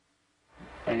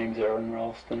My name's Aaron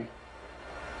Ralston.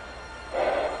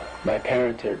 My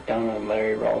parents are Donna and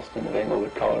Larry Ralston of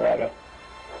Englewood, Colorado.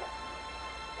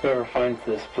 Whoever finds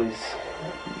this, please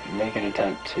make an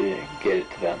attempt to get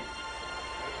it to them.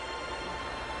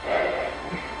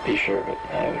 Be sure of it.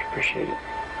 I would appreciate it.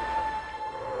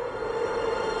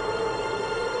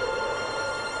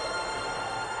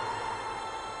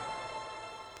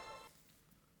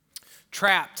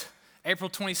 Trapped.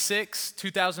 April 26,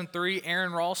 2003,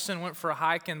 Aaron Ralston went for a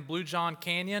hike in Blue John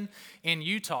Canyon in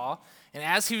Utah. And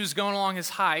as he was going along his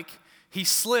hike, he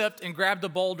slipped and grabbed a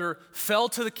boulder, fell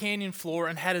to the canyon floor,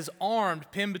 and had his arm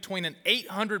pinned between an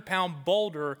 800-pound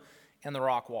boulder and the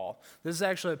rock wall. This is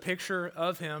actually a picture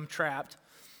of him trapped.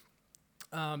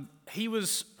 He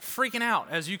was freaking out,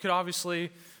 as you could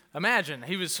obviously imagine.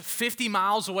 He was 50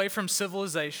 miles away from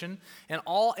civilization, and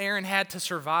all Aaron had to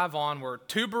survive on were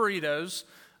 2 burritos,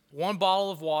 1 bottle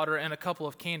of water, and a couple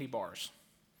of candy bars.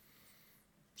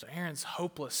 So Aaron's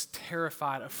hopeless,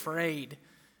 terrified, afraid.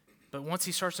 But once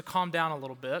he starts to calm down a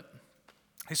little bit,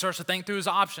 he starts to think through his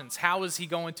options. How is he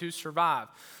going to survive?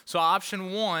 So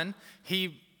option 1,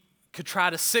 he could try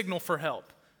to signal for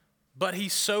help. But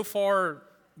he's so far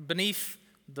beneath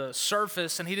the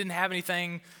surface, and he didn't have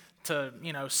anything to,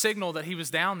 signal that he was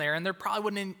down there, and there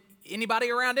probably wasn't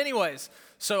anybody around anyways.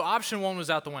 So option 1 was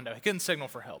out the window. He couldn't signal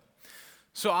for help.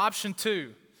 So option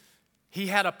 2, he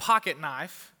had a pocket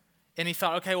knife, and he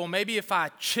thought, okay, well, maybe if I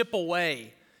chip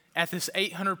away at this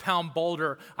 800-pound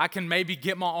boulder, I can maybe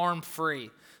get my arm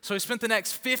free. So he spent the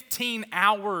next 15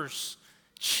 hours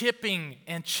chipping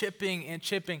and chipping and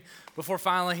chipping before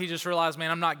finally he just realized, man,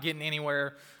 I'm not getting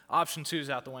anywhere. Option 2 is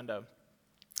out the window.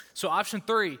 So option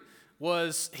 3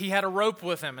 was he had a rope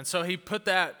with him, and so he put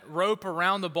that rope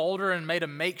around the boulder and made a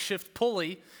makeshift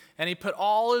pulley, and he put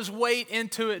all his weight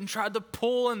into it and tried to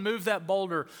pull and move that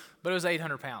boulder, but it was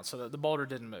 800 pounds, so the boulder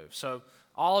didn't move. So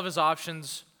all of his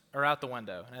options are out the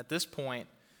window, and at this point,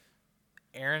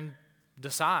 Aaron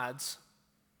decides,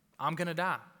 I'm going to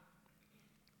die.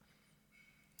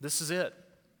 This is it.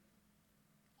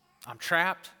 I'm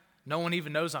trapped. No one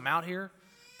even knows I'm out here.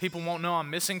 People won't know I'm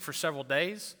missing for several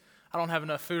days. I don't have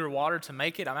enough food or water to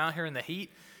make it. I'm out here in the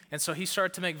heat. And so he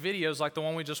started to make videos like the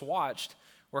one we just watched,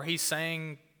 where he's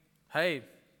saying, hey,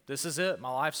 this is it.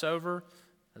 My life's over.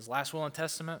 His last will and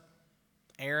testament,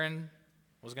 Aaron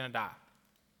was going to die.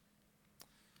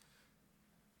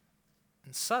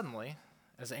 And suddenly,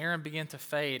 as Aaron began to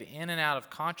fade in and out of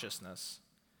consciousness,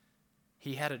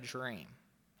 he had a dream.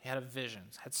 He had a vision,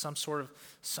 had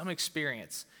some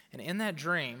experience. And in that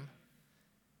dream,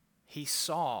 he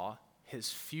saw his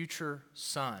future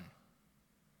son.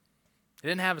 He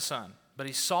didn't have a son, but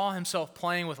he saw himself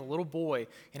playing with a little boy,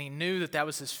 and he knew that that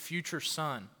was his future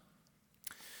son.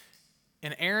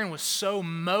 And Aaron was so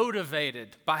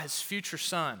motivated by his future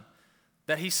son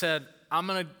that he said, I'm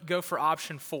going to go for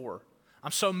option 4.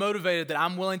 I'm so motivated that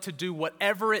I'm willing to do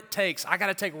whatever it takes. I got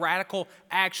to take radical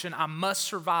action. I must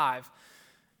survive.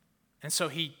 And so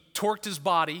he torqued his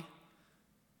body,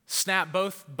 snapped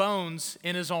both bones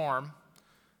in his arm,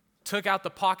 took out the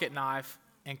pocket knife,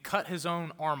 and cut his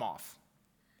own arm off.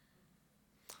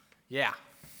 Yeah.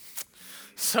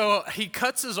 So he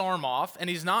cuts his arm off, and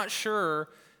he's not sure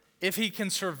if he can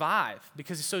survive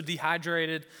because he's so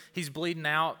dehydrated. He's bleeding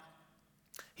out.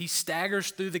 He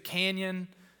staggers through the canyon.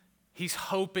 He's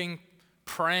hoping,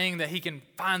 praying that he can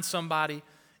find somebody,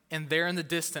 and there in the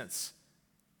distance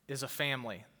is a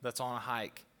family that's on a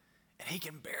hike, and he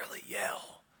can barely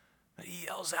yell, but he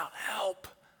yells out, help,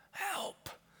 help.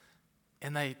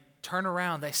 And they turn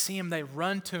around, they see him, they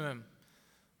run to him.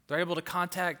 They're able to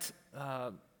contact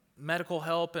medical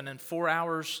help, and in 4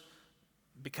 hours,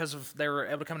 because they were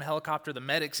able to come in a helicopter, the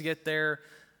medics get there,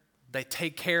 they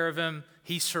take care of him,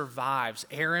 he survives.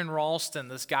 Aaron Ralston,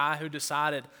 this guy who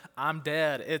decided, I'm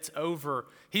dead, it's over,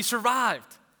 he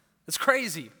survived. It's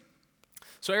crazy.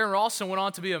 So Aaron Ralston went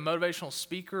on to be a motivational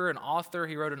speaker, an author.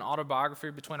 He wrote an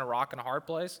autobiography, Between a Rock and a Hard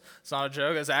Place. It's not a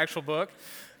joke, it's an actual book.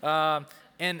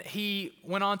 And he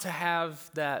went on to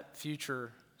have that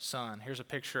future son. Here's a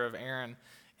picture of Aaron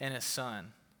and his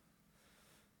son.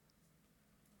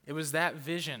 It was that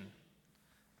vision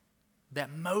that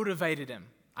motivated him.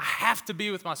 I have to be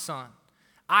with my son.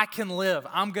 I can live.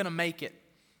 I'm going to make it.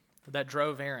 That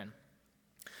drove Aaron.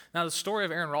 Now, the story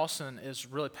of Aaron Ralston is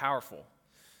really powerful.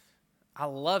 I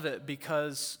love it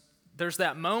because there's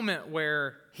that moment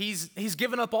where he's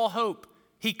given up all hope.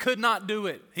 He could not do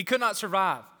it. He could not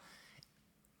survive.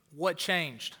 What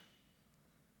changed?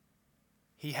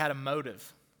 He had a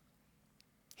motive.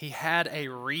 He had a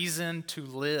reason to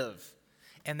live.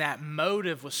 And that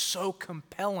motive was so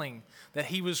compelling that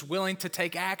he was willing to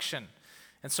take action.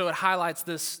 And so it highlights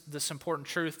this important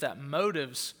truth that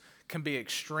motives can be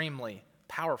extremely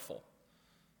powerful.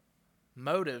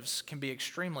 Motives can be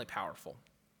extremely powerful.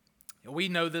 We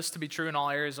know this to be true in all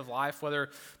areas of life,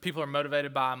 whether people are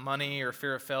motivated by money or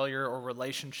fear of failure or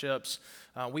relationships.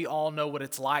 We all know what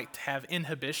it's like to have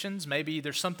inhibitions. Maybe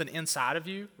there's something inside of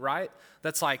you, right?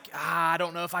 That's like, I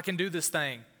don't know if I can do this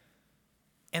thing.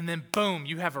 And then boom,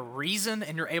 you have a reason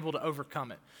and you're able to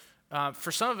overcome it.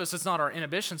 For some of us, it's not our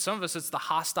inhibition. Some of us, it's the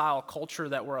hostile culture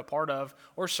that we're a part of,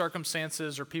 or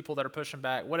circumstances or people that are pushing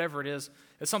back, whatever it is.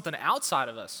 It's something outside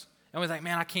of us. And we think,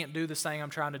 man, I can't do this thing I'm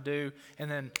trying to do.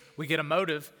 And then we get a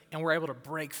motive and we're able to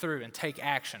break through and take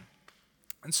action.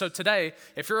 And so today,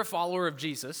 if you're a follower of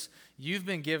Jesus, you've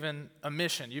been given a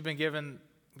mission. You've been given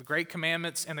the Great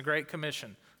Commandments and the Great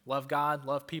Commission. Love God,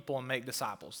 love people, and make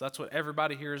disciples. That's what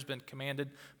everybody here has been commanded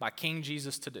by King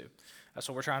Jesus to do. That's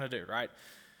what we're trying to do, right?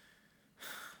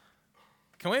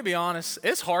 Can we be honest?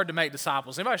 It's hard to make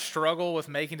disciples. Anybody struggle with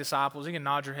making disciples? You can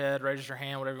nod your head, raise your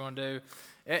hand, whatever you want to do.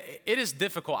 It is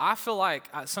difficult. I feel like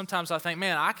sometimes I think,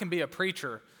 man, I can be a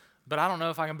preacher, but I don't know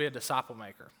if I can be a disciple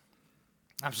maker.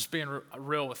 I'm just being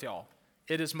real with y'all.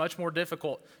 It is much more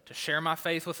difficult to share my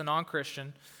faith with a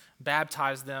non-Christian,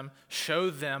 baptize them,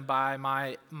 show them by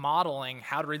my modeling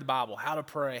how to read the Bible, how to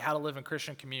pray, how to live in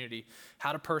Christian community,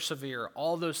 how to persevere,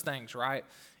 all those things, right?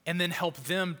 And then help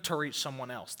them to reach someone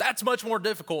else. That's much more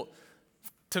difficult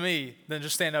to me than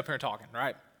just standing up here and talking,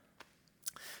 right?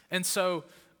 And so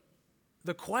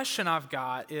the question I've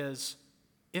got is,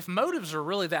 if motives are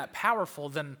really that powerful,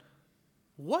 then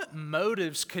what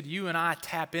motives could you and I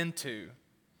tap into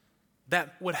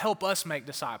that would help us make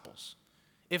disciples?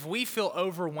 If we feel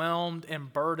overwhelmed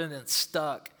and burdened and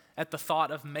stuck at the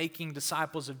thought of making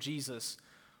disciples of Jesus,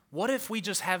 what if we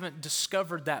just haven't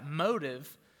discovered that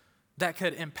motive that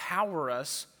could empower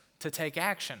us to take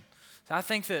action? So I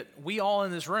think that we all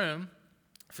in this room,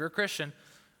 if you're a Christian,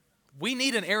 we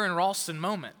need an Aaron Ralston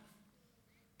moment.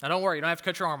 Now, don't worry, you don't have to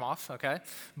cut your arm off, okay?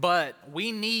 But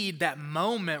we need that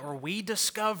moment where we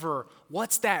discover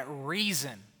what's that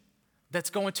reason that's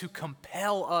going to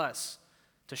compel us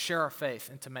to share our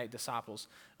faith and to make disciples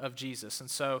of Jesus. And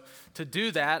so to do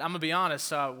that, I'm going to be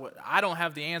honest, I don't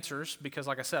have the answers because,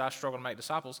 like I said, I struggle to make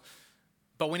disciples.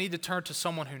 But we need to turn to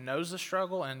someone who knows the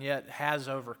struggle and yet has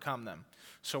overcome them.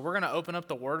 So we're going to open up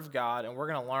the Word of God and we're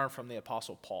going to learn from the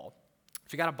Apostle Paul.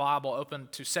 If you got a Bible, open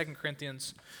to 2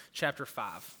 Corinthians chapter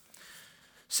 5.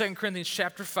 2 Corinthians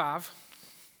chapter 5.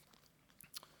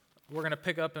 We're going to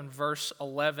pick up in verse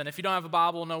 11. If you don't have a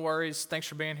Bible, no worries. Thanks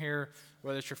for being here,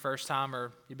 whether it's your first time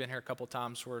or you've been here a couple of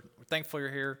times. We're thankful you're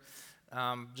here.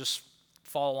 Just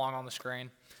follow along on the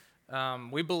screen.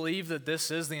 We believe that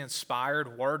this is the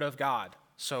inspired Word of God.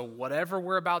 So whatever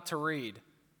we're about to read,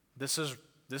 this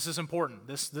is important.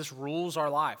 This rules our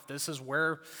life. This is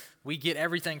where we get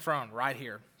everything from, right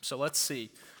here. So let's see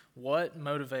what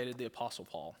motivated the Apostle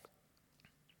Paul.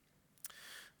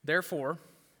 Therefore,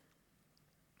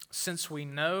 since we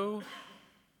know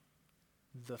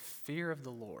the fear of the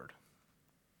Lord,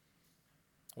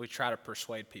 we try to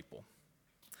persuade people.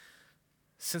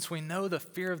 Since we know the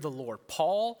fear of the Lord,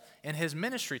 Paul and his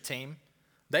ministry team,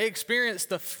 they experienced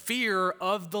the fear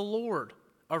of the Lord,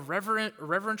 a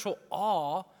reverential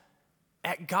awe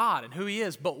at God and who he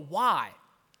is. But why?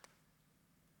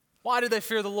 Why did they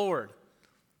fear the Lord?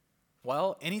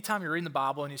 Well, anytime you're reading the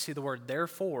Bible and you see the word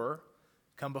therefore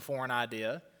come before an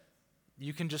idea,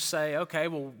 you can just say, okay,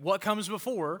 well, what comes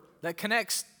before that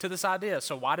connects to this idea?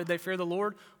 So why did they fear the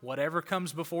Lord? Whatever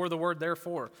comes before the word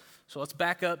therefore. So let's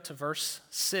back up to verse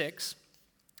 6,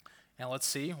 and let's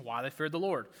see why they feared the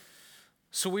Lord.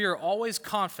 So we are always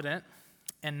confident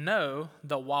and know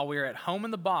that while we are at home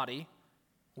in the body,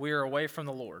 we are away from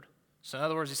the Lord. So in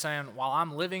other words, he's saying, while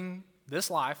I'm living this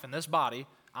life in this body,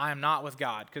 I am not with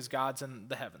God, because God's in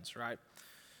the heavens, right?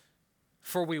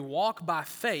 For we walk by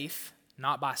faith,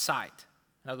 not by sight.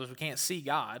 In other words, we can't see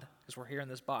God because we're here in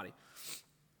this body.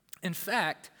 In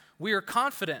fact, we are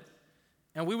confident,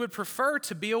 and we would prefer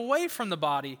to be away from the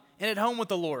body and at home with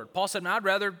the Lord. Paul said, I'd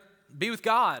rather be with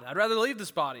God. I'd rather leave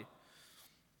this body.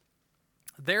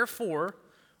 Therefore,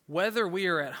 whether we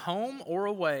are at home or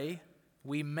away,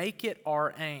 we make it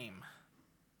our aim.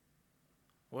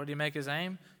 What did he make his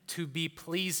aim? To be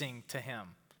pleasing to him.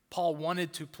 Paul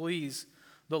wanted to please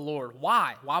the Lord.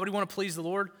 Why? Why would he want to please the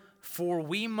Lord? For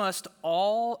we must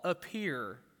all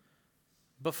appear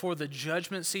before the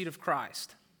judgment seat of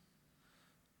Christ.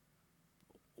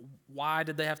 Why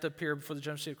did they have to appear before the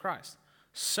judgment seat of Christ?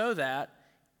 So that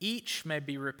each may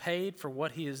be repaid for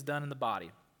what he has done in the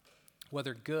body,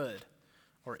 whether good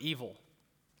or evil.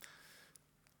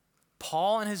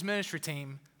 Paul and his ministry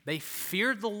team, they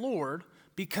feared the Lord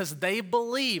because they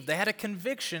believed, they had a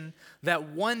conviction that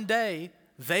one day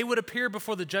they would appear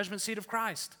before the judgment seat of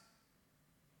Christ.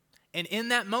 And in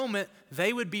that moment,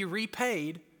 they would be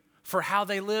repaid for how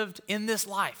they lived in this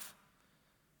life.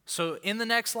 So in the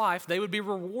next life, they would be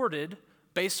rewarded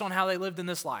based on how they lived in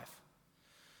this life.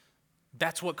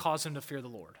 That's what caused them to fear the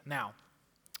Lord. Now,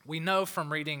 we know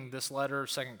from reading this letter,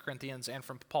 2 Corinthians, and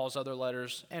from Paul's other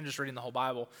letters, and just reading the whole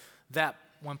Bible, that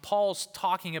when Paul's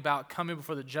talking about coming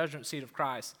before the judgment seat of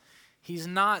Christ, he's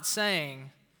not saying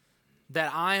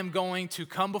that I am going to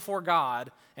come before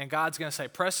God and God's going to say,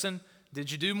 Preston,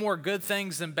 did you do more good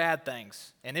things than bad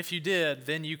things? And if you did,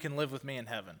 then you can live with me in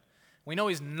heaven. We know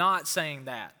he's not saying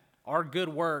that. Our good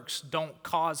works don't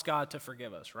cause God to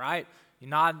forgive us, right?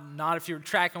 Not if you're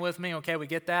tracking with me, okay, we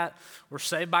get that. We're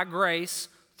saved by grace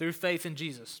through faith in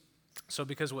Jesus. So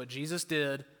because of what Jesus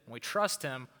did, when we trust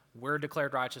him, we're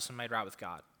declared righteous and made right with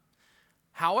God.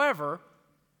 However,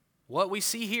 what we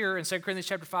see here in 2 Corinthians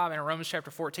chapter 5 and in Romans chapter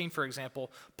 14, for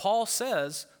example, Paul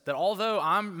says that although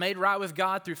I'm made right with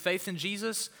God through faith in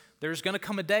Jesus, there's going to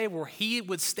come a day where he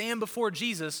would stand before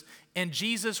Jesus and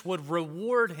Jesus would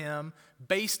reward him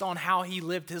based on how he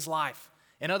lived his life.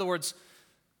 In other words,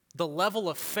 the level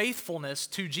of faithfulness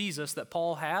to Jesus that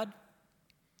Paul had,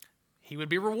 he would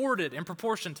be rewarded in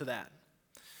proportion to that.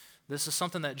 This is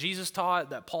something that Jesus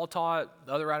taught, that Paul taught,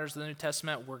 the other writers of the New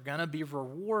Testament. We're going to be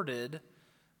rewarded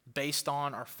based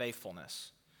on our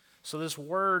faithfulness. So this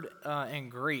word in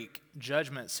Greek,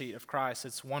 judgment seat of Christ,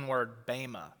 it's one word,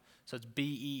 bema. So it's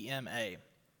B-E-M-A.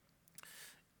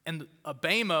 And a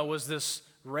bema was this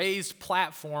raised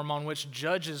platform on which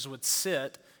judges would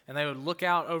sit, and they would look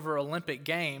out over Olympic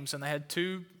Games, and they had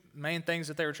two main things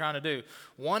that they were trying to do.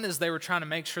 One is they were trying to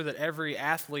make sure that every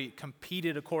athlete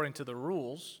competed according to the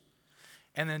rules.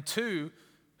 And then two,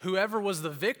 whoever was the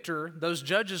victor, those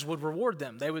judges would reward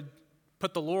them. They would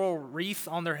put the laurel wreath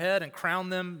on their head and crown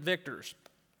them victors.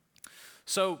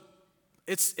 So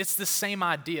it's the same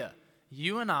idea.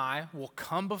 You and I will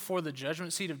come before the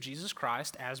judgment seat of Jesus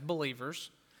Christ as believers,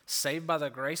 saved by the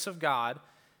grace of God,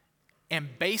 and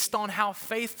based on how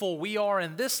faithful we are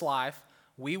in this life,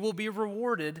 we will be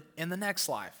rewarded in the next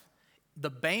life. The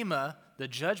bema, the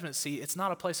judgment seat, it's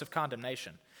not a place of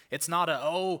condemnation. It's not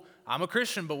I'm a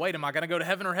Christian, but wait, am I going to go to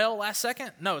heaven or hell last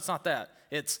second? No, it's not that.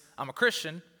 It's, I'm a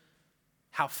Christian.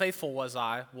 How faithful was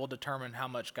I will determine how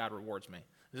much God rewards me.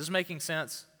 Is this making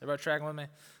sense? Everybody tracking with me?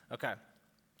 Okay.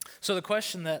 So the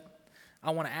question that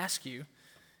I want to ask you,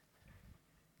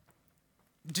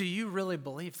 do you really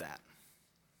believe that?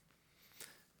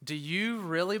 Do you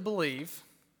really believe,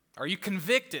 are you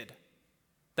convicted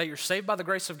that you're saved by the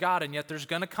grace of God, and yet there's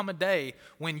going to come a day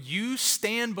when you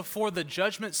stand before the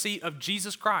judgment seat of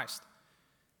Jesus Christ,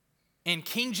 and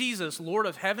King Jesus, Lord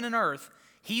of heaven and earth,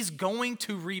 he's going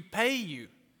to repay you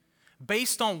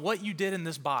based on what you did in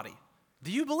this body?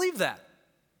 Do you believe that?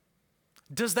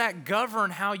 Does that govern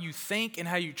how you think and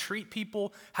how you treat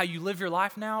people, how you live your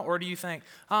life now? Or do you think,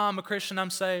 I'm a Christian, I'm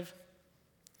saved?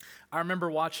 I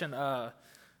remember watching, was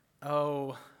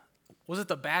it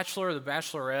The Bachelor or The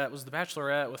Bachelorette? It was The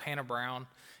Bachelorette with Hannah Brown.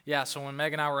 Yeah, so when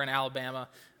Meg and I were in Alabama,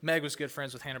 Meg was good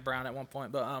friends with Hannah Brown at one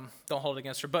point, but don't hold it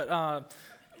against her. But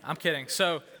I'm kidding.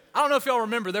 So I don't know if y'all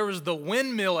remember, there was the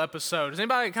windmill episode. Does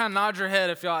anybody kind of nod your head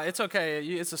if y'all, it's okay,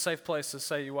 it's a safe place to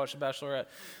say you watched The Bachelorette.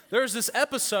 There was this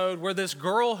episode where this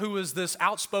girl who was this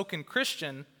outspoken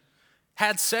Christian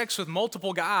had sex with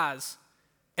multiple guys,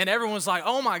 and everyone was like,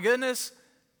 oh my goodness.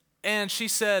 And she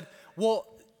said, well,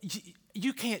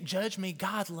 you can't judge me.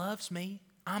 God loves me.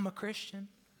 I'm a Christian.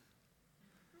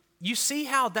 You see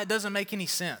how that doesn't make any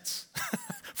sense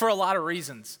for a lot of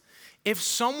reasons. If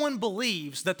someone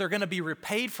believes that they're going to be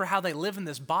repaid for how they live in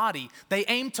this body, they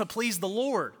aim to please the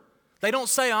Lord. They don't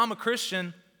say, I'm a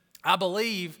Christian, I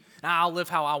believe, and I'll live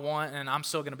how I want, and I'm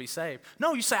still going to be saved.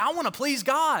 No, you say, I want to please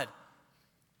God.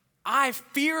 I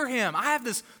fear him. I have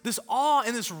this awe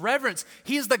and this reverence.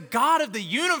 He is the God of the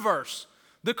universe,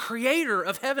 the creator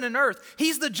of heaven and earth.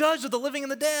 He's the judge of the living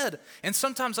and the dead. And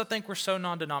sometimes I think we're so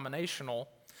non-denominational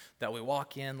that we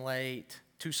walk in late,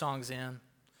 2 songs in,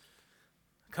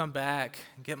 come back,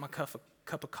 get my cup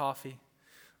of coffee.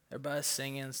 Everybody's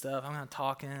singing and stuff. I'm kind of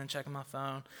talking, checking my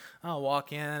phone. I'll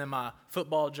walk in my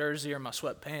football jersey or my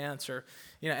sweatpants, or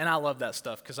and I love that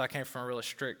stuff because I came from a really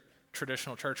strict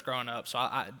traditional church growing up. So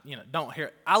I don't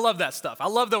hear. I love that stuff. I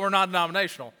love that we're not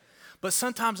denominational. But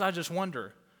sometimes I just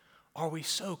wonder, are we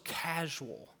so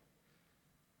casual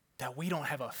that we don't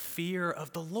have a fear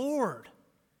of the Lord?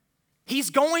 He's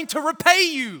going to repay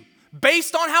you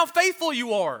based on how faithful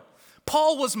you are.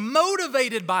 Paul was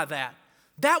motivated by that.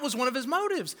 That was one of his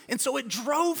motives. And so it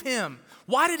drove him.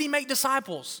 Why did he make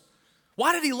disciples?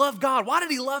 Why did he love God? Why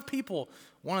did he love people?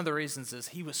 One of the reasons is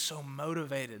he was so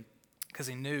motivated because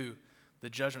he knew the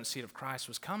judgment seat of Christ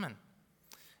was coming.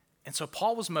 And so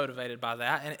Paul was motivated by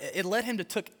that, and it led him to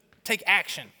take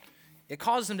action. It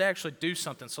caused him to actually do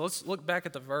something. So let's look back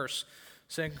at the verse,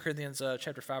 2 Corinthians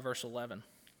chapter 5, verse 11.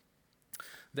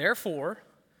 Therefore,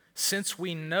 since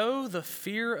we know the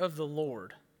fear of the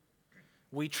Lord,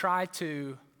 we try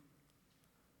to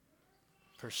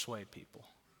persuade people.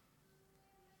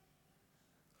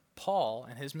 Paul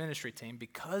and his ministry team,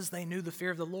 because they knew the fear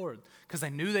of the Lord, because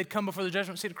they knew they'd come before the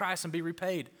judgment seat of Christ and be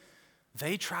repaid,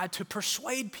 they tried to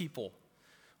persuade people.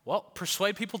 Well,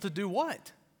 persuade people to do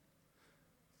what?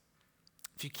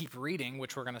 If you keep reading,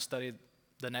 which we're going to study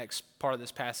the next part of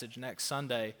this passage next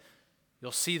Sunday,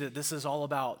 you'll see that this is all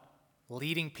about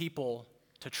leading people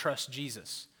to trust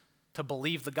Jesus, to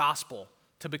believe the gospel,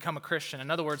 to become a Christian. In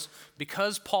other words,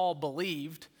 because Paul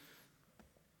believed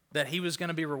that he was going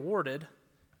to be rewarded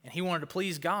and he wanted to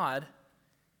please God,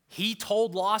 he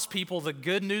told lost people the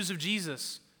good news of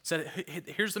Jesus. Said,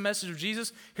 here's the message of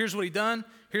Jesus, here's what he done,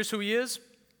 here's who he is.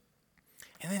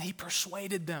 And then he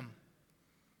persuaded them.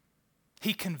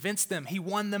 He convinced them. He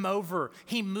won them over.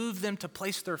 He moved them to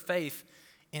place their faith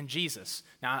in Jesus.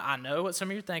 Now, I know what some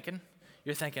of you are thinking.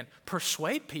 You're thinking,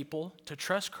 persuade people to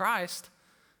trust Christ?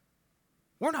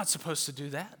 We're not supposed to do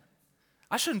that.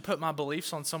 I shouldn't put my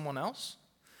beliefs on someone else.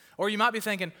 Or you might be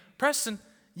thinking, Preston,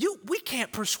 we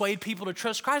can't persuade people to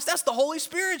trust Christ. That's the Holy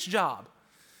Spirit's job.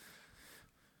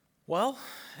 Well,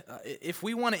 if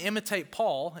we want to imitate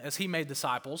Paul as he made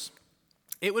disciples,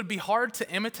 it would be hard to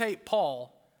imitate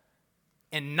Paul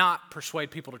and not persuade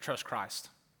people to trust Christ.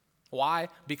 Why?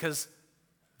 Because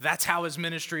that's how his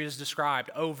ministry is described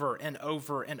over and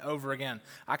over and over again.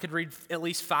 I could read at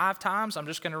least 5 times. I'm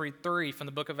just going to read 3 from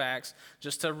the book of Acts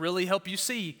just to really help you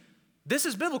see this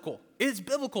is biblical. It's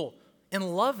biblical in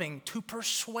loving to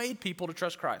persuade people to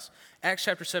trust Christ. Acts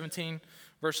chapter 17,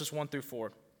 verses 1 through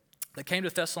 4. They came to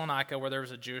Thessalonica where there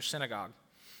was a Jewish synagogue.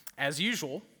 As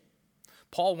usual,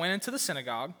 Paul went into the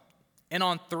synagogue and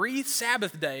on 3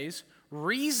 Sabbath days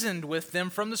reasoned with them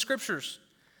from the scriptures,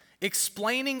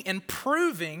 explaining and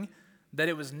proving that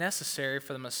it was necessary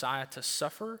for the Messiah to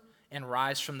suffer and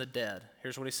rise from the dead.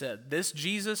 Here's what he said. This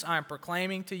Jesus I am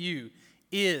proclaiming to you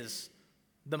is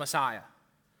the Messiah.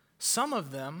 Some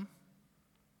of them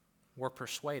were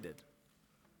persuaded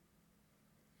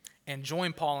and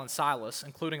joined Paul and Silas,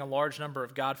 including a large number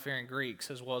of God-fearing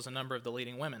Greeks, as well as a number of the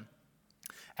leading women.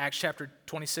 Acts chapter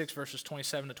 26, verses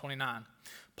 27 to 29.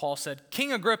 Paul said,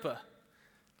 King Agrippa,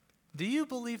 do you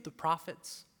believe the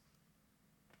prophets?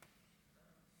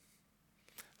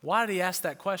 Why did he ask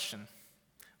that question?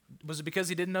 Was it because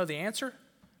he didn't know the answer?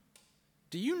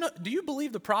 Do you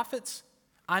believe the prophets?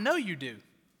 I know you do.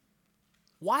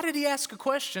 Why did he ask a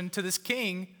question to this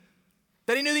king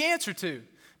that he knew the answer to?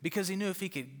 Because he knew if he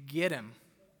could get him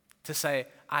to say,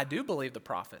 I do believe the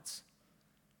prophets,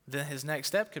 then his next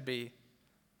step could be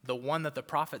the one that the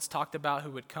prophets talked about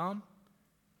who would come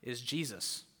is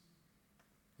Jesus.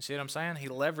 You see what I'm saying? He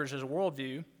leveraged his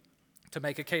worldview to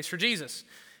make a case for Jesus.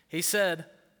 He said,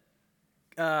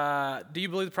 do you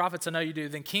believe the prophets? I know you do.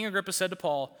 Then King Agrippa said to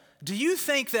Paul, do you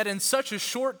think that in such a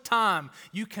short time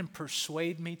you can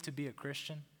persuade me to be a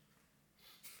Christian?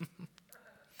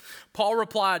 Paul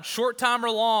replied, short time or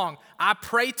long, I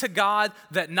pray to God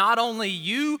that not only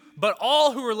you, but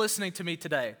all who are listening to me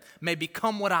today may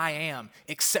become what I am,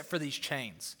 except for these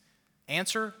chains.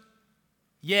 Answer,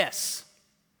 yes,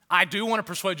 I do want to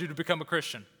persuade you to become a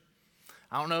Christian.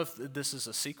 I don't know if this is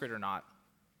a secret or not,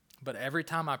 but every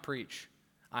time I preach,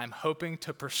 I'm hoping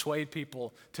to persuade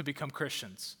people to become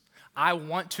Christians. I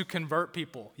want to convert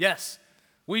people. Yes,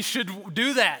 we should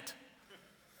do that.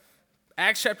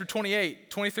 Acts chapter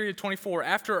 28, 23 to 24,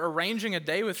 after arranging a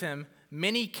day with him,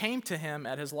 many came to him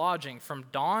at his lodging from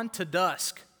dawn to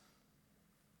dusk.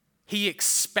 He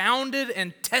expounded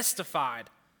and testified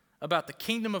about the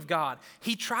kingdom of God.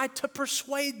 He tried to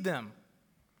persuade them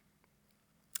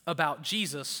about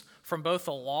Jesus from both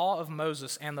the law of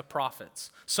Moses and the prophets.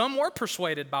 Some were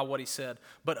persuaded by what he said,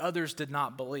 but others did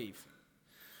not believe.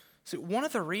 See, one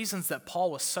of the reasons that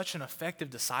Paul was such an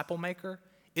effective disciple maker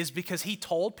is because he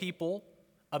told people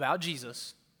about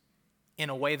Jesus in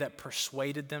a way that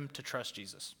persuaded them to trust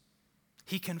Jesus.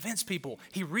 He convinced people.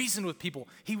 He reasoned with people.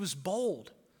 He was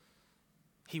bold.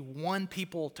 He won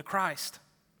people to Christ.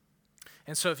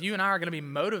 And so if you and I are going to be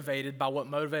motivated by what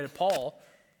motivated Paul,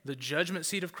 the judgment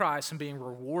seat of Christ and being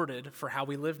rewarded for how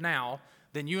we live now,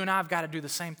 then you and I have got to do the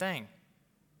same thing.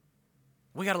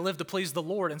 We got to live to please the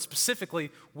Lord, and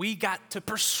specifically, we got to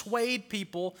persuade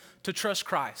people to trust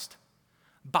Christ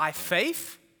by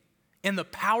faith in the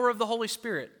power of the Holy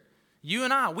Spirit. You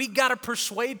and I, we got to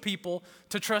persuade people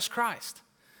to trust Christ.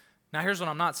 Now, here's what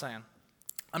I'm not saying.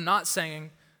 I'm not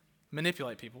saying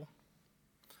manipulate people.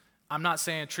 I'm not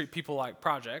saying treat people like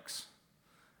projects.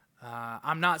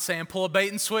 I'm not saying pull a bait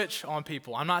and switch on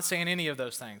people. I'm not saying any of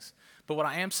those things. But what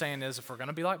I am saying is if we're going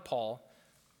to be like Paul,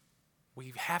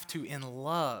 we have to in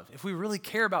love. If we really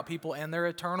care about people and their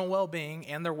eternal well-being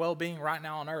and their well-being right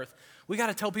now on earth, we got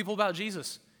to tell people about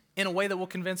Jesus in a way that will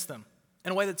convince them,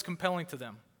 in a way that's compelling to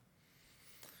them.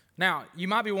 Now, you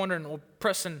might be wondering, well,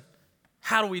 Preston,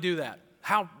 how do we do that?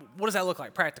 What does that look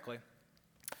like practically?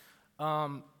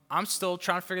 I'm still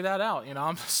trying to figure that out.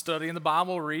 I'm studying the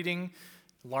Bible, reading,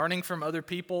 learning from other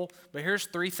people. But here's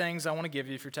 3 things I want to give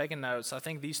you if you're taking notes. I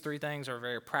think these 3 things are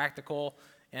very practical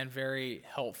and very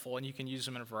helpful, and you can use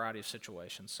them in a variety of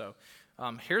situations. So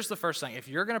here's the first thing. If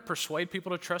you're going to persuade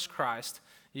people to trust Christ,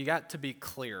 you got to be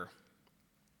clear.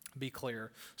 Be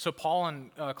clear. So Paul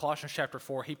in Colossians chapter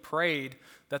 4, he prayed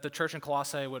that the church in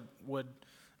Colossae would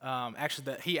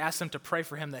that he asked them to pray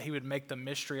for him that he would make the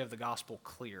mystery of the gospel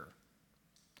clear.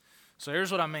 So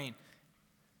here's what I mean.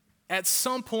 At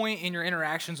some point in your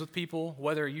interactions with people,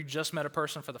 whether you just met a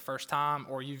person for the first time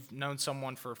or you've known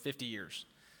someone for 50 years,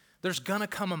 there's going to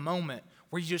come a moment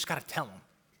where you just got to tell them.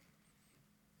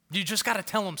 You just got to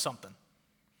tell them something.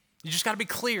 You just got to be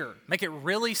clear. Make it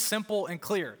really simple and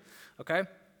clear, okay?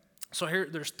 So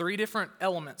there's 3 different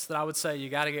elements that I would say you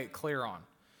got to get clear on.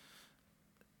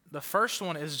 The first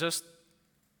one is just,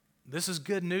 this is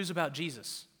good news about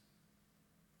Jesus.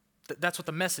 That's what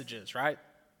the message is, right?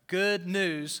 Good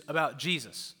news about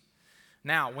Jesus.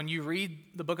 Now, when you read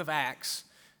the book of Acts,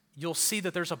 you'll see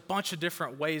that there's a bunch of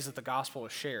different ways that the gospel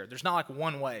is shared. There's not like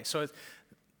one way. So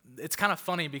it's kind of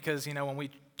funny because, when we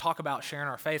talk about sharing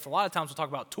our faith, a lot of times we'll talk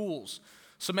about tools.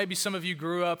 So maybe some of you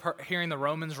grew up hearing the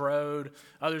Romans road.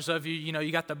 Others of you,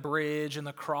 you got the bridge and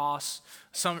the cross.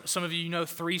 Some of you,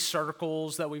 3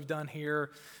 circles that we've done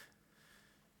here.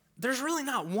 There's really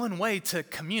not one way to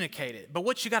communicate it. But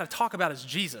what you got to talk about is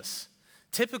Jesus.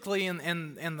 Typically in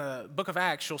the book of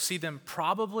Acts, you'll see them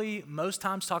probably most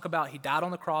times talk about he died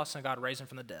on the cross and God raised him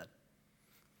from the dead.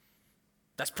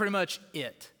 That's pretty much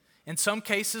it. In some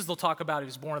cases, they'll talk about he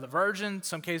was born of the virgin. In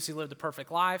some cases, he lived a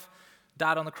perfect life,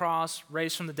 died on the cross,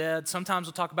 raised from the dead. Sometimes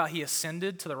we'll talk about he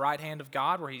ascended to the right hand of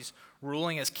God where he's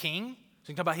ruling as king. So you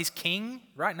can talk about he's king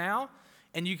right now.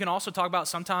 And you can also talk about,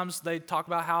 sometimes they talk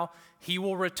about how he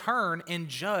will return and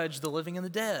judge the living and the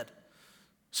dead.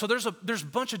 So there's a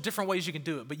bunch of different ways you can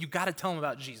do it, but you got to tell them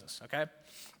about Jesus, okay?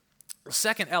 The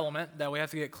second element that we have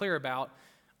to get clear about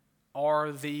are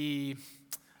I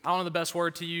don't know the best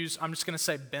word to use. I'm just going to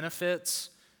say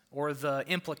benefits or the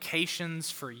implications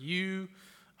for you.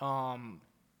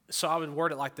 So I would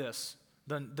word it like this.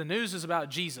 The news is about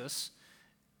Jesus,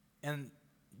 and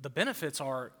the benefits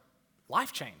are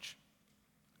life change.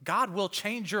 God will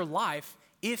change your life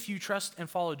if you trust and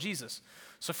follow Jesus.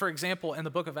 So for example, in the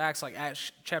book of Acts, like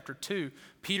Acts chapter 2,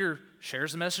 Peter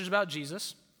shares the message about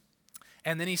Jesus,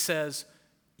 and then he says,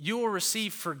 you will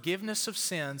receive forgiveness of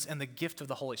sins and the gift of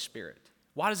the Holy Spirit.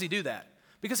 Why does he do that?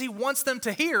 Because he wants them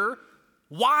to hear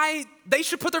why they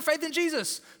should put their faith in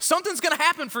Jesus. Something's going to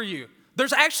happen for you.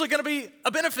 There's actually going to be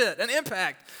a benefit, an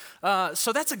impact.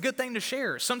 So that's a good thing to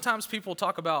share. Sometimes people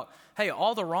talk about, hey,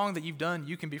 all the wrong that you've done,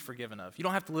 you can be forgiven of. You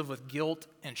don't have to live with guilt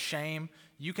and shame.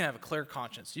 You can have a clear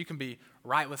conscience. You can be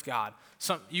right with God.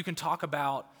 You can talk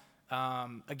about,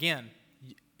 again,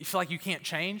 you feel like you can't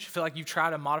change, feel like you try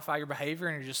to modify your behavior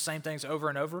and you're just saying things over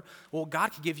and over. Well,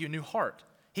 God can give you a new heart.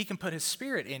 He can put his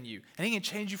spirit in you, and he can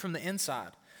change you from the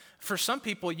inside. For some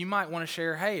people, you might want to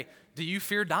share, hey, do you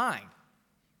fear dying?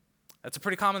 That's a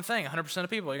pretty common thing. 100% of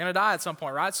people, you're going to die at some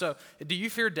point, right? So do you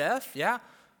fear death? Yeah.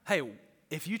 Hey,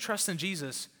 if you trust in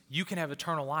Jesus, you can have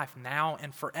eternal life now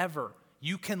and forever.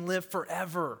 You can live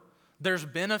forever. There's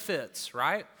benefits,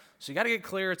 right? So you got to get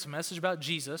clear. It's a message about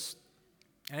Jesus,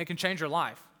 and it can change your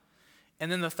life.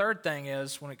 And then the third thing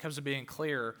is, when it comes to being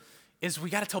clear, is we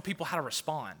got to tell people how to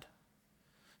respond.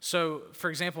 So,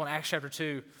 for example, in Acts chapter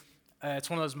 2,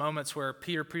 it's one of those moments where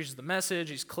Peter preaches the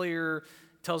message. He's clear,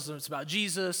 tells them it's about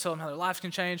Jesus, tells them how their lives can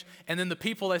change. And then the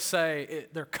people, they say,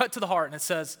 they're cut to the heart, and it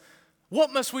says,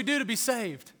 what must we do to be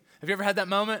saved? Have you ever had that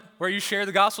moment where you share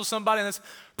the gospel with somebody and it's,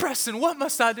 Preston, what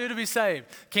must I do to be saved?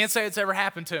 Can't say it's ever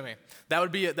happened to me. That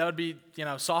would be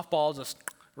softball, just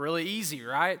really easy,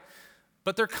 right?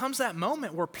 But there comes that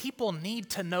moment where people need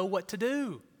to know what to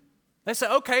do. They say,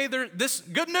 okay, this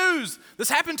good news. This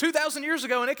happened 2,000 years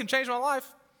ago and it can change my life.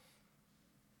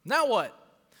 Now what?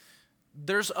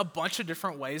 There's a bunch of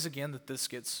different ways, again, that this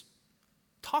gets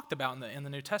talked about in the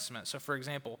New Testament. So, for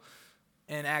example,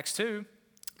 in Acts 2,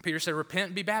 Peter said, repent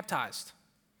and be baptized.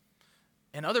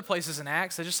 In other places in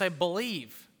Acts, they just say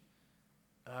believe.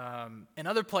 In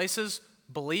other places,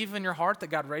 believe in your heart that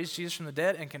God raised Jesus from the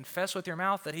dead and confess with your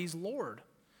mouth that he's Lord.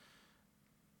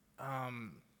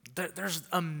 There's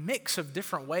a mix of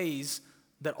different ways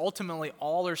that ultimately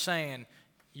all are saying,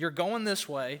 you're going this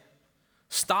way,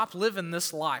 stop living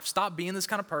this life, stop being this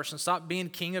kind of person, stop being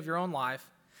king of your own life,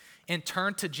 and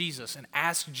turn to Jesus and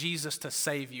ask Jesus to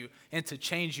save you and to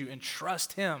change you and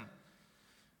trust him.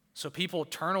 So people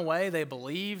turn away, they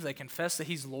believe, they confess that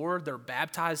he's Lord, they're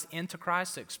baptized into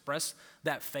Christ to express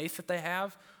that faith that they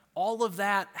have. All of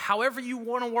that, however you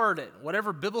want to word it,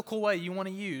 whatever biblical way you want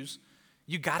to use,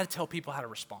 you got to tell people how to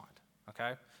respond,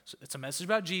 okay? So it's a message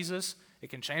about Jesus, it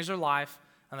can change their life,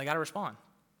 and they got to respond.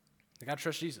 They got to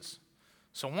trust Jesus.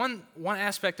 So one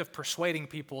aspect of persuading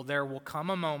people, there will come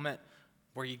a moment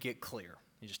where you get clear.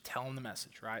 You just tell them the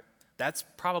message, right? That's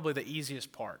probably the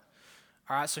easiest part.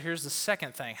 All right, so here's the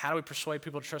second thing. How do we persuade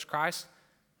people to trust Christ?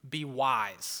 Be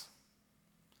wise.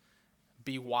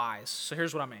 Be wise. So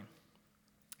here's what I mean.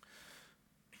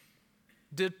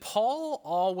 Did Paul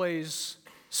always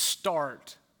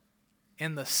start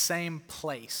in the same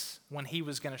place when he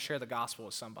was going to share the gospel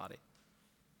with somebody?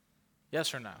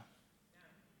 Yes or no?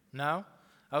 No?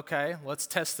 Okay, let's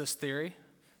test this theory.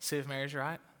 See if Mary's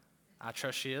right. I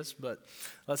trust she is, but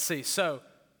let's see. So,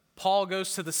 Paul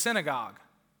goes to the synagogue.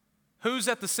 Who's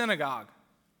at the synagogue?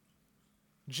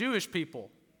 Jewish people.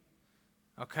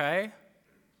 Okay?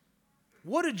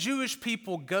 What do Jewish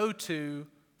people go to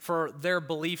for their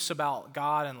beliefs about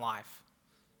God and life?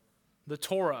 The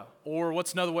Torah, or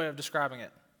what's another way of describing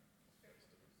it?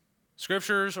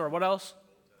 Scriptures, or what else?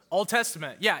 Old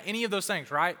Testament. Yeah, any of those things,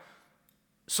 right?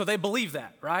 So they believe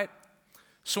that, right?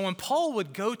 So when Paul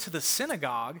would go to the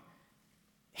synagogue,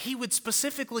 he would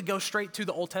specifically go straight to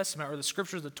the Old Testament or the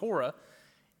scriptures, the Torah,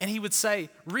 and he would say,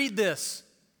 read this.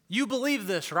 You believe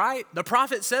this, right? The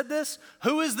prophet said this.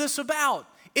 Who is this about?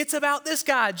 It's about this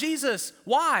guy, Jesus.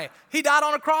 Why? He died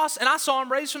on a cross and I saw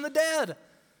him raised from the dead.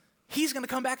 He's going to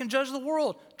come back and judge the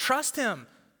world. Trust him.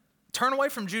 Turn away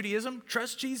from Judaism.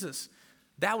 Trust Jesus.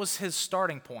 That was his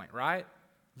starting point, right?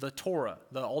 The Torah,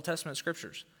 the Old Testament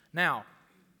scriptures. Now,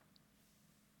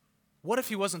 what if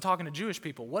he wasn't talking to Jewish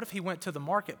people? What if he went to the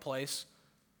marketplace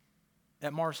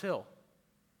at Mars Hill?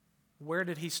 Where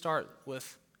did he start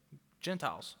with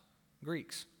Gentiles,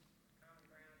 Greeks?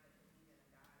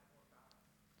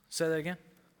 Say that again.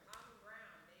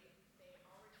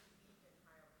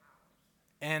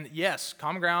 And yes,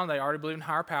 common ground, they already believed in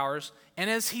higher powers. And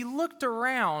as he looked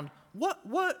around, what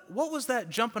was that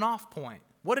jumping off point?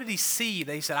 What did he see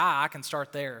that he said, I can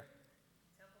start there?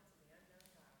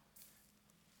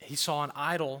 He saw an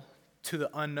idol to the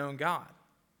unknown God.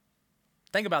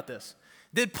 Think about this.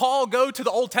 Did Paul go to the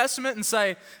Old Testament and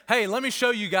say, hey, let me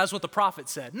show you guys what the prophet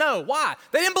said? No, why?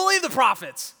 They didn't believe the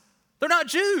prophets. They're not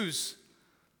Jews.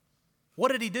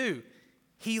 What did he do?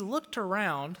 He looked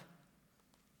around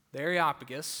the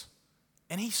Areopagus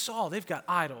and he saw they've got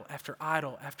idol after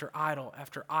idol after idol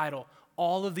after idol,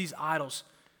 all of these idols.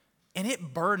 And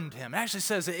it burdened him. It actually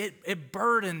says it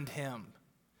burdened him.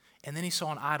 And then he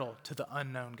saw an idol to the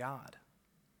unknown God.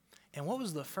 And what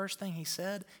was the first thing he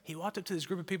said? He walked up to this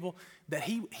group of people that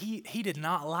he did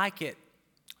not like it,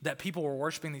 that people were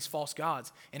worshiping these false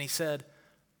gods. And he said,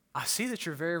 I see that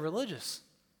you're very religious.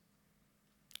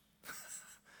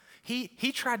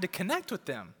 He tried to connect with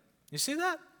them. You see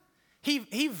that?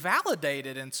 He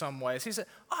validated in some ways. He said,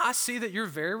 I see that you're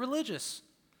very religious.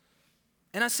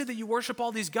 And I see that you worship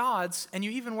all these gods, and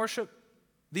you even worship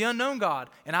the unknown God.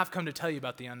 And I've come to tell you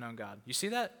about the unknown God. You see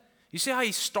that? You see how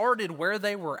he started where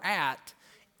they were at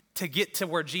to get to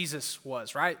where Jesus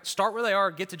was, right? Start where they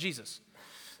are, get to Jesus.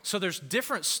 So there's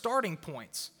different starting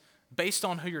points based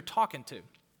on who you're talking to.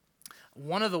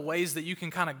 One of the ways that you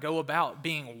can kind of go about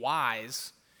being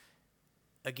wise,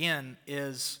 again,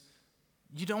 is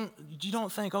you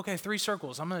don't think, okay, 3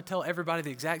 circles. I'm going to tell everybody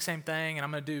the exact same thing, and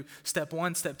I'm going to do step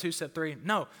 1, step 2, step 3.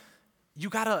 No, you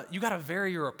gotta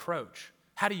vary your approach.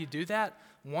 How do you do that?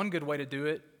 One good way to do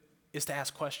it is to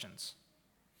ask questions.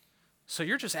 So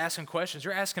you're just asking questions.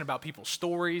 You're asking about people's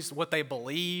stories, what they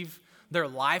believe, their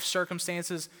life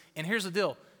circumstances. And here's the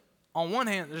deal. On one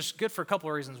hand, it's good for a couple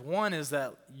of reasons. One is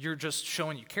that you're just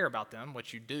showing you care about them,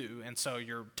 which you do, and so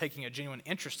you're taking a genuine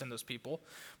interest in those people.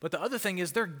 But the other thing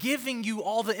is they're giving you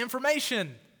all the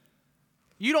information.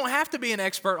 You don't have to be an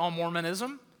expert on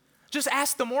Mormonism. Just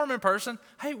ask the Mormon person,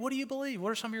 hey, what do you believe?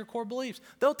 What are some of your core beliefs?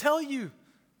 They'll tell you.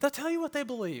 They'll tell you what they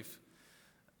believe.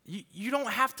 You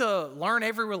don't have to learn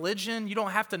every religion. You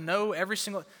don't have to know every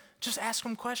single... Just ask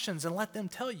them questions and let them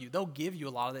tell you. They'll give you a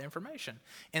lot of the information.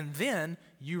 And then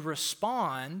you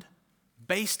respond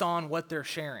based on what they're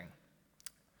sharing.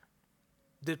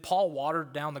 Did Paul water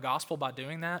down the gospel by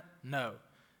doing that? No.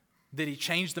 Did he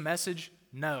change the message?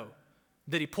 No.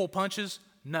 Did he pull punches?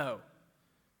 No.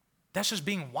 That's just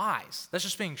being wise. That's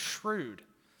just being shrewd.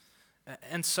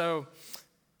 And so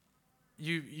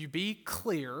you be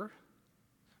clear,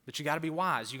 but you got to be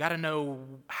wise. You got to know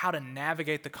how to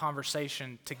navigate the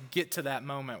conversation to get to that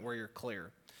moment where you're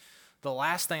clear. The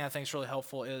last thing I think is really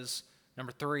helpful is,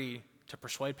 number 3, to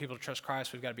persuade people to trust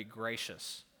Christ, we've got to be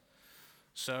gracious.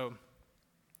 So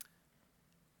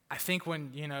I think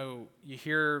when, you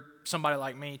hear somebody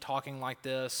like me talking like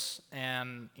this,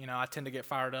 and, I tend to get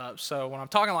fired up. So when I'm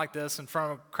talking like this in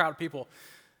front of a crowd of people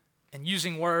and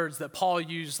using words that Paul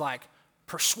used, like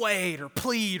persuade or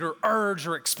plead or urge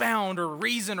or expound or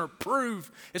reason or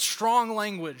prove, it's strong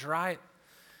language, right?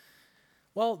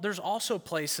 Well, there's also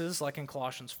places like in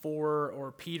Colossians 4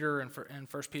 or Peter and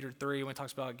 1 Peter 3 when he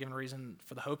talks about giving reason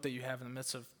for the hope that you have in the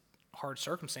midst of hard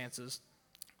circumstances,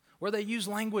 where they use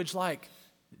language like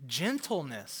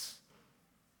gentleness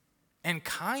and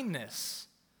kindness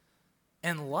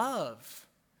and love.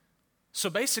 So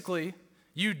basically,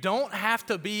 you don't have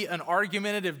to be an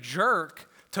argumentative jerk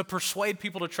to persuade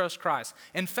people to trust Christ.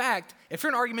 In fact, if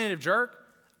you're an argumentative jerk,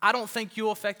 I don't think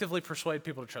you'll effectively persuade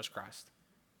people to trust Christ.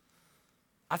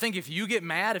 I think if you get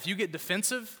mad, if you get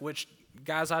defensive, which,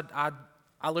 guys, I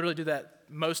literally do that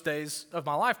most days of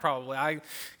my life probably. I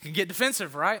can get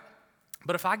defensive, right?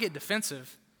 But if I get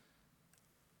defensive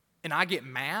and I get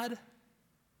mad,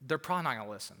 they're probably not going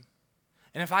to listen.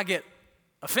 And if I get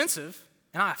offensive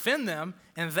and I offend them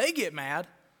and they get mad,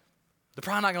 they're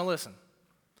probably not going to listen.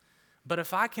 But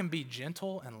if I can be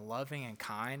gentle and loving and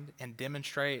kind and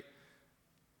demonstrate,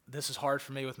 this is hard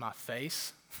for me with my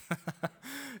face.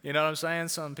 You know what I'm saying?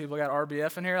 Some people got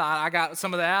RBF in here. I got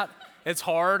some of that. It's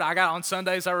hard. On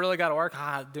Sundays, I really got to work.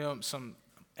 I do some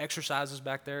exercises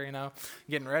back there,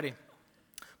 getting ready.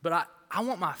 But I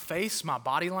want my face, my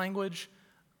body language.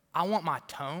 I want my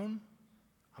tone.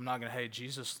 I'm not going to, hey,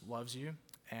 Jesus loves you.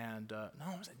 And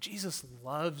no, Jesus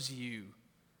loves you.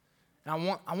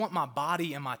 And I want my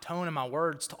body and my tone and my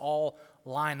words to all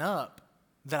line up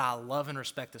that I love and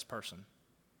respect this person.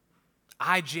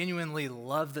 I genuinely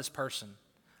love this person.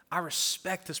 I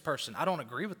respect this person. I don't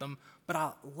agree with them, but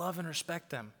I love and respect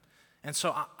them. And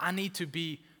so I need to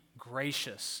be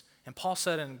gracious. And Paul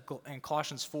said in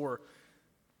Colossians 4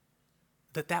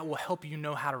 that will help you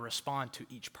know how to respond to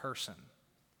each person.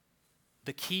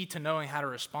 The key to knowing how to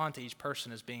respond to each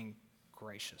person is being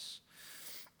gracious.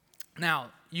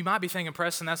 Now, you might be thinking,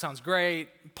 Preston, that sounds great.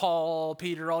 Paul,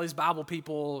 Peter, all these Bible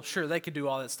people, sure, they could do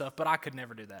all that stuff, but I could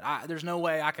never do that. There's no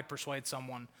way I could persuade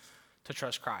someone to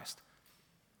trust Christ.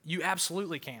 You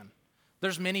absolutely can.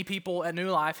 There's many people at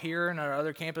New Life here and at our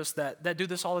other campus that do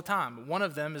this all the time. One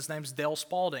of them, his name's Dale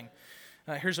Spalding.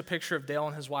 Here's a picture of Dale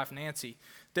and his wife, Nancy.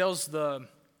 Dale's the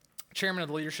chairman of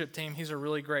the leadership team. He's a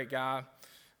really great guy.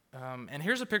 And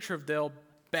here's a picture of Dale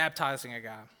baptizing a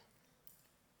guy.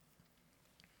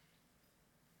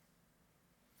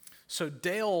 So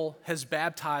Dale has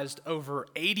baptized over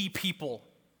 80 people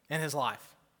in his life.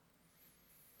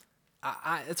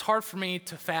 It's hard for me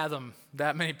to fathom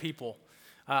that many people.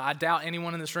 I doubt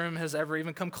anyone in this room has ever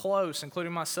even come close,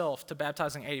 including myself, to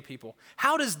baptizing 80 people.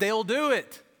 How does Dale do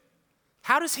it?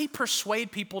 How does he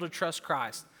persuade people to trust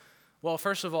Christ? Well,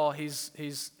 first of all, he's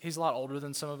a lot older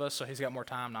than some of us, so he's got more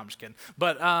time. No, I'm just kidding.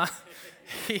 But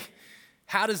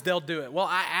how does Dale do it? Well,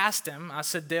 I asked him, I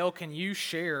said, Dale, can you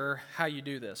share how you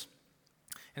do this?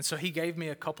 And so he gave me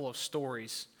a couple of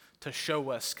stories to show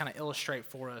us, kind of illustrate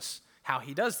for us how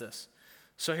he does this.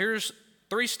 So here's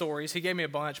 3 stories. He gave me a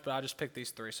bunch, but I just picked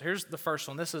these 3. So here's the first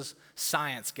one. This is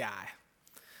Science Guy.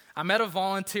 I met a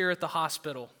volunteer at the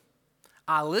hospital.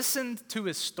 I listened to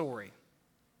his story.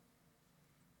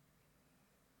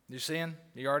 You seeing?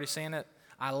 You already seeing it?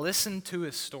 I listened to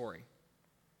his story.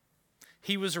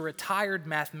 He was a retired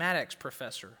mathematics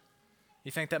professor.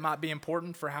 You think that might be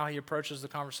important for how he approaches the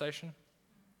conversation?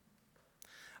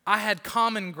 I had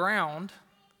common ground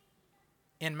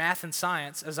in math and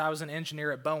science as I was an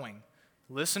engineer at Boeing.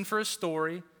 Listen for his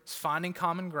story, finding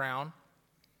common ground.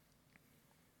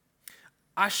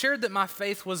 I shared that my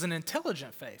faith was an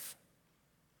intelligent faith.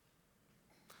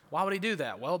 Why would he do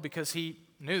that? Well, because he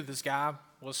knew this guy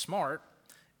was smart,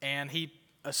 and he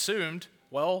assumed,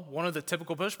 well, one of the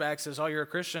typical pushbacks is, oh, you're a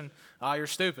Christian, you're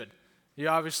stupid. You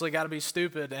obviously got to be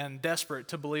stupid and desperate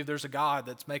to believe there's a God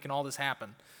that's making all this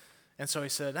happen. And so he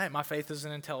said, hey, my faith is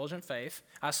an intelligent faith.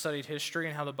 I studied history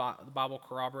and how the Bible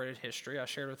corroborated history. I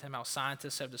shared with him how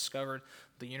scientists have discovered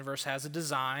the universe has a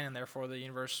design, and therefore the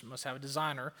universe must have a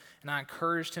designer. And I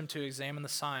encouraged him to examine the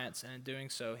science, and in doing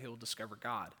so, he will discover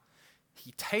God.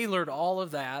 He tailored all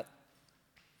of that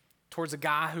towards a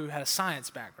guy who had a science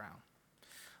background.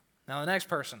 Now the next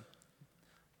person.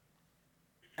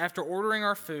 After ordering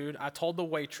our food, I told the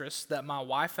waitress that my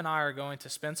wife and I are going to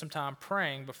spend some time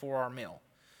praying before our meal.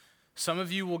 Some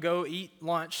of you will go eat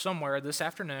lunch somewhere this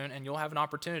afternoon, and you'll have an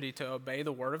opportunity to obey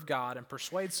the word of God and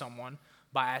persuade someone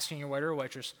by asking your waiter or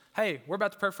waitress, hey, we're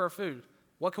about to pray for our food.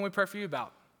 What can we pray for you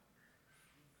about?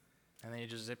 And then you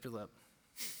just zip your lip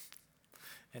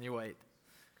and you wait.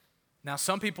 Now,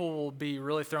 some people will be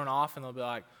really thrown off, and they'll be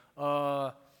like,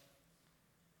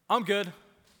 I'm good.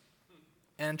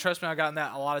 And trust me, I've gotten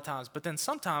that a lot of times. But then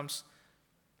sometimes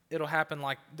it'll happen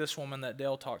like this woman that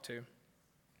Dale talked to.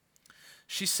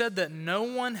 She said that no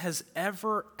one has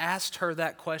ever asked her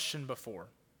that question before.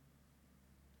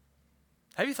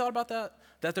 Have you thought about that?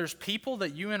 That there's people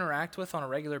that you interact with on a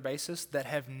regular basis that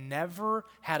have never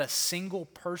had a single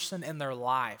person in their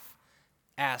life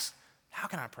ask, how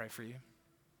can I pray for you?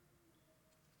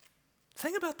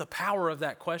 Think about the power of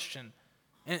that question.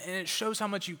 And it shows how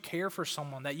much you care for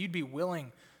someone, that you'd be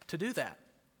willing to do that.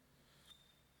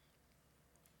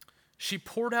 She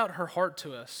poured out her heart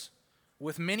to us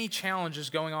with many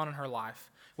challenges going on in her life.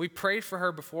 We prayed for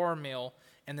her before our meal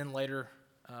and then later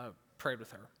prayed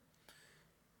with her.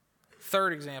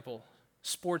 Third example,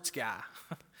 sports guy.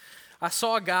 I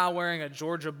saw a guy wearing a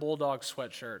Georgia Bulldog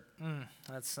sweatshirt.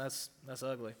 That's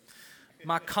ugly.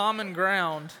 My common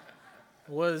ground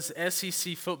was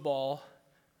SEC football,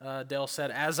 Dale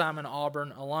said, as I'm an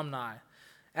Auburn alumni.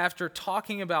 After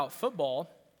talking about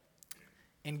football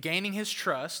and gaining his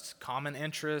trust, common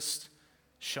interest,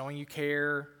 showing you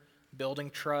care,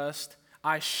 building trust,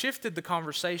 I shifted the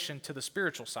conversation to the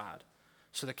spiritual side.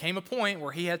 So there came a point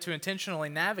where he had to intentionally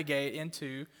navigate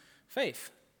into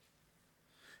faith.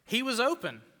 He was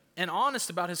open and honest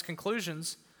about his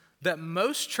conclusions that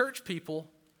most church people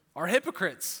are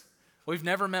hypocrites. We've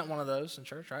never met one of those in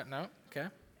church, right? No? Okay.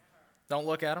 Don't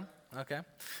look at them. Okay.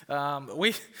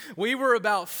 We were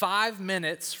about 5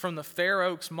 minutes from the Fair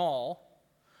Oaks Mall,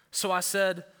 so I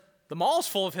said, the mall's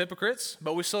full of hypocrites,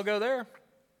 but we still go there.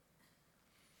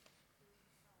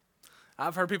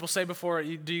 I've heard people say before,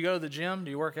 do you go to the gym?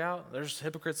 Do you work out? There's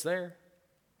hypocrites there.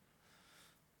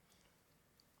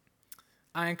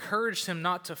 I encouraged him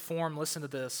not to form, listen to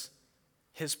this,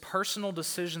 his personal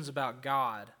decisions about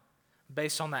God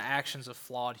based on the actions of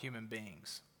flawed human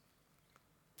beings.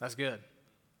 That's good.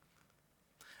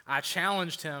 I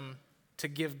challenged him to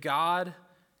give God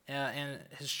and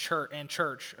his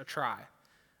church a try.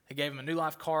 I gave him a New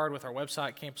Life card with our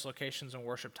website, campus locations, and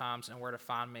worship times, and where to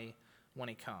find me when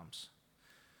he comes.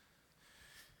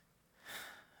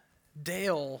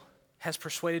 Dale has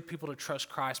persuaded people to trust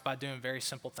Christ by doing very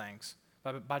simple things,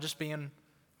 by just being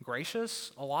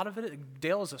gracious. A lot of it,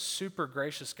 Dale is a super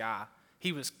gracious guy.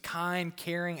 He was kind,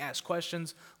 caring, asked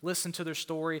questions, listened to their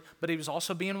story, but he was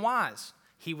also being wise.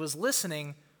 He was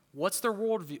listening. What's their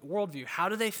worldview? How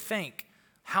do they think?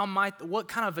 What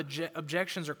kind of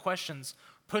objections or questions,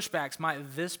 pushbacks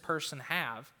might this person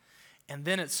have? And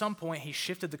then at some point, he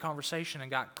shifted the conversation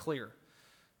and got clear.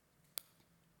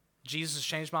 Jesus has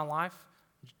changed my life.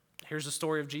 Here's the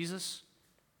story of Jesus.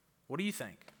 What do you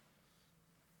think?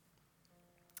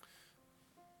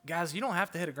 Guys, you don't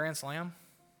have to hit a grand slam.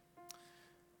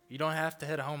 You don't have to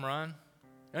hit a home run.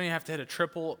 You don't even have to hit a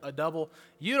triple, a double.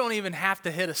 You don't even have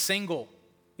to hit a single.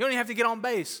 You don't even have to get on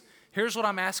base. Here's what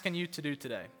I'm asking you to do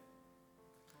today.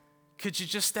 Could you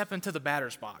just step into the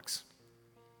batter's box?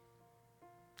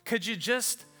 Could you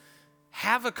just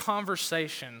have a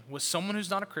conversation with someone who's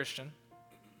not a Christian?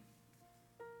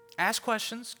 Ask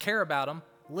questions, care about them,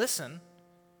 listen,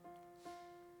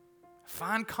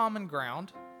 find common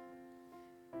ground,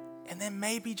 and then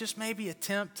maybe, just maybe,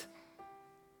 attempt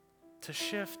to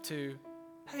shift to,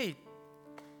 hey,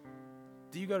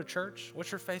 do you go to church?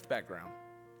 What's your faith background?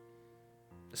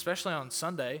 Especially on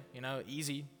Sunday,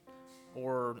 easy.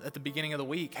 Or at the beginning of the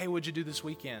week, hey, what'd you do this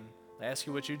weekend? They ask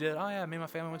you what you did. Oh, yeah, me and my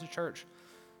family went to church.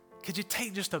 Could you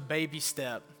take just a baby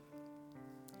step,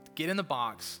 get in the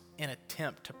box, and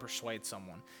attempt to persuade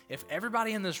someone? If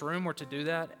everybody in this room were to do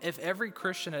that, if every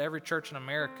Christian at every church in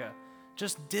America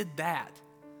just did that,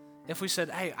 if we said,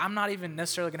 hey, I'm not even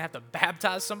necessarily going to have to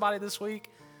baptize somebody this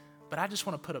week, but I just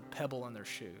want to put a pebble in their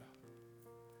shoe.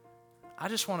 I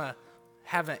just want to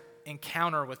have an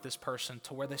encounter with this person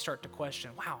to where they start to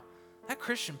question, wow, that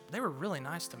Christian, they were really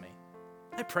nice to me.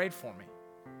 They prayed for me.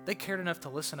 They cared enough to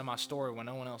listen to my story when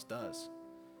no one else does.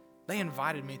 They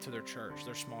invited me to their church,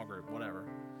 their small group, whatever.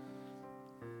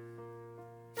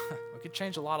 We could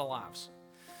change a lot of lives.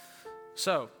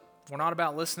 So, we're not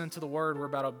about listening to the word, we're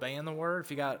about obeying the word. If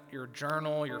you got your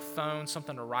journal, your phone,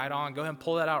 something to write on, go ahead and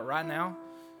pull that out right now.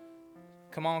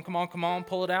 Come on,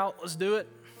 pull it out. Let's do it.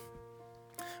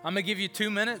 I'm going to give you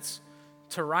 2 minutes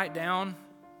to write down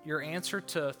your answer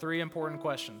to 3 important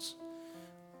questions.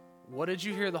 What did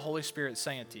you hear the Holy Spirit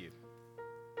saying to you?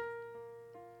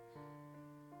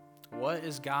 What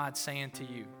is God saying to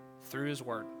you through His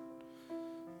Word?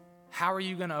 How are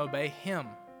you going to obey Him?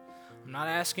 I'm not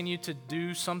asking you to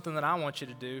do something that I want you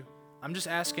to do. I'm just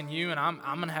asking you, and I'm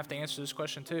going to have to answer this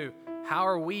question too. How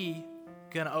are we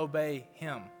going to obey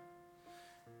Him?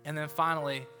 And then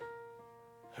finally,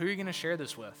 who are you going to share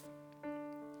this with?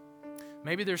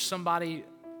 Maybe there's somebody,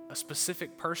 a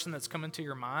specific person that's coming to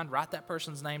your mind. Write that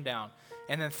person's name down.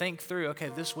 And then think through, okay,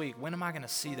 this week, when am I going to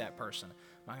see that person?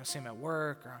 Am I going to see him at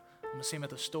work? Or I'm going to see him at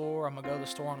the store? I'm going to go to the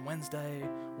store on Wednesday?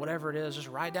 Whatever it is, just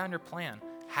write down your plan.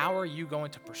 How are you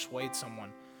going to persuade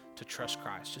someone to trust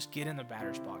Christ? Just get in the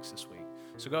batter's box this week.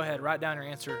 So go ahead, write down your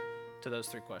answer to those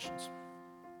 3 questions.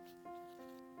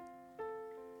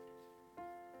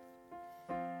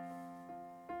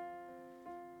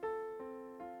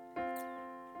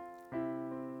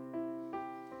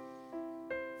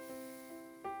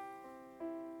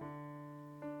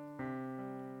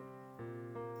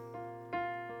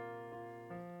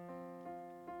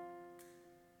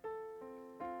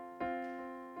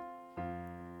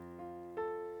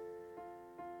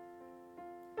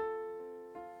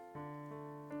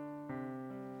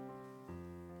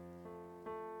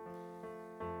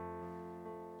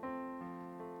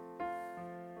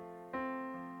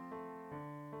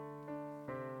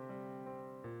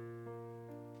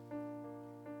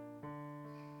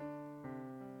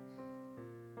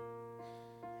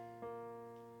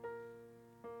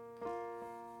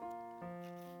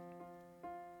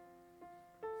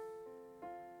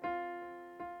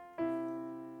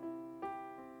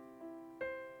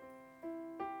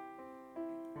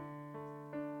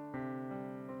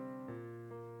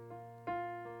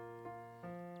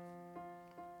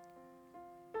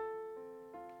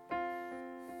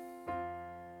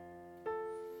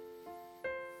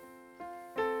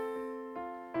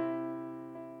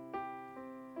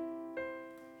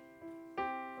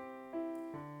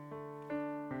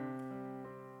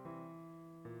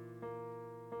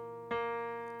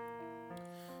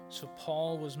 So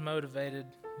Paul was motivated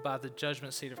by the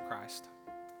judgment seat of Christ.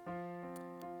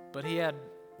 But he had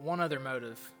one other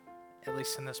motive, at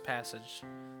least in this passage,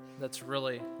 that's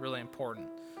really, really important.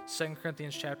 2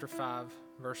 Corinthians chapter 5,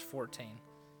 verse 14.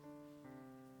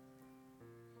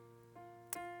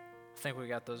 I think we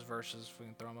got those verses. If we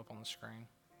can throw them up on the screen.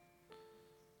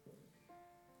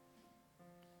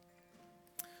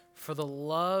 For the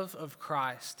love of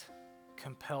Christ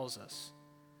compels us,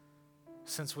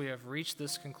 since we have reached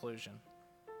this conclusion,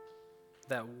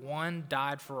 that one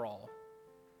died for all,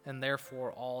 and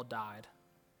therefore all died.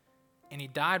 And He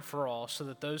died for all, so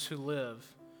that those who live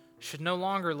should no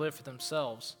longer live for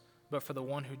themselves, but for the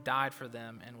one who died for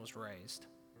them and was raised.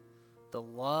 The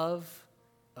love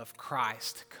of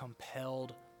Christ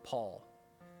compelled Paul.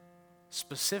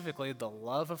 Specifically, the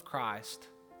love of Christ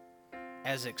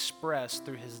as expressed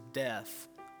through His death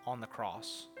on the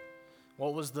cross.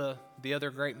 What was the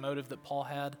other great motive that Paul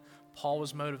had? Paul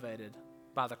was motivated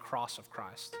by the cross of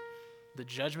Christ. The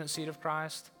judgment seat of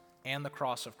Christ and the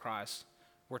cross of Christ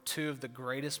were 2 of the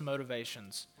greatest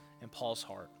motivations in Paul's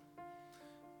heart.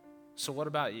 So what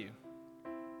about you?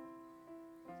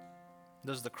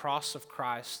 Does the cross of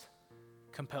Christ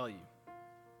compel you?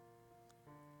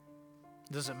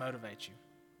 Does it motivate you?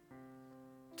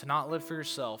 To not live for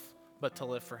yourself, but to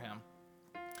live for Him.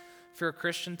 If you're a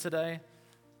Christian today,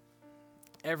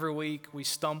 every week we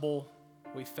stumble,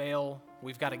 we fail.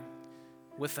 We've got to,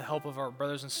 with the help of our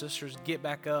brothers and sisters, get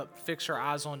back up, fix our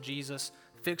eyes on Jesus,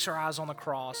 fix our eyes on the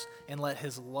cross, and let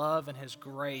His love and His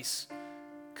grace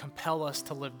compel us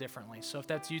to live differently. So if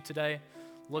that's you today,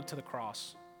 look to the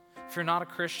cross. If you're not a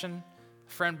Christian,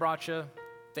 a friend brought you,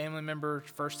 family member,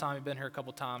 first time you've been here a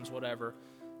couple times, whatever,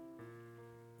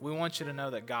 we want you to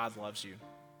know that God loves you.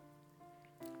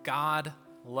 God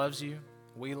loves you.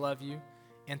 We love you.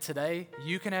 And today,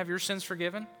 you can have your sins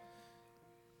forgiven.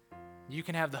 You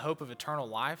can have the hope of eternal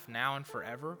life now and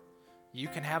forever. You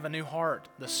can have a new heart.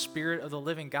 The Spirit of the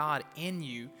living God in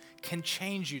you can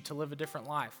change you to live a different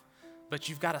life. But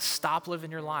you've got to stop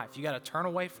living your life. You got to turn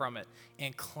away from it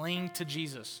and cling to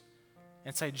Jesus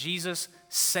and say, Jesus,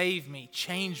 save me,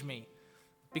 change me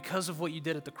because of what you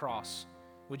did at the cross.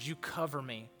 Would you cover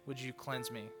me? Would you cleanse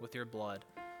me with your blood?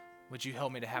 Would you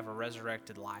help me to have a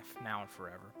resurrected life now and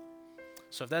forever?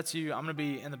 So if that's you, I'm going to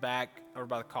be in the back over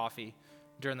by the coffee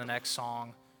during the next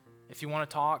song. If you want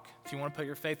to talk, if you want to put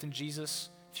your faith in Jesus,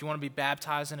 if you want to be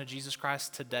baptized into Jesus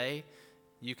Christ today,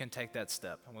 you can take that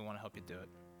step, and we want to help you do it.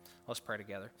 Let's pray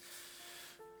together.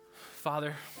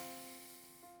 Father,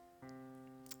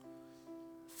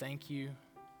 thank you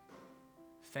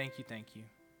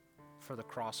for the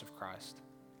cross of Christ.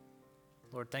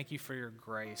 Lord, thank you for your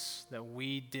grace that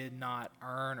we did not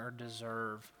earn or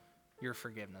deserve your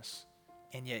forgiveness,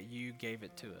 and yet you gave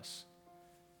it to us.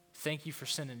 Thank you for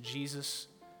sending Jesus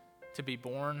to be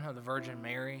born of the Virgin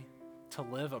Mary, to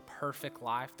live a perfect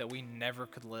life that we never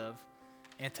could live,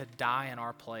 and to die in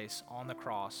our place on the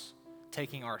cross,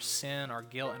 taking our sin, our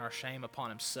guilt, and our shame upon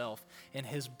himself, and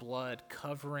his blood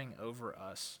covering over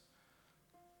us.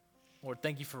 Lord,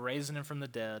 thank you for raising him from the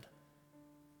dead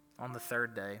on the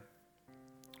third day.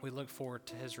 We look forward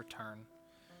to his return.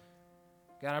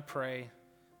 God, I pray,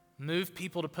 move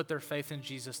people to put their faith in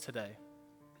Jesus today.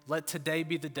 Let today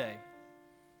be the day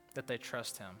that they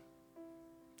trust him.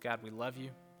 God, we love you.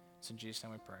 It's in Jesus'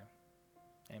 name we pray.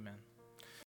 Amen.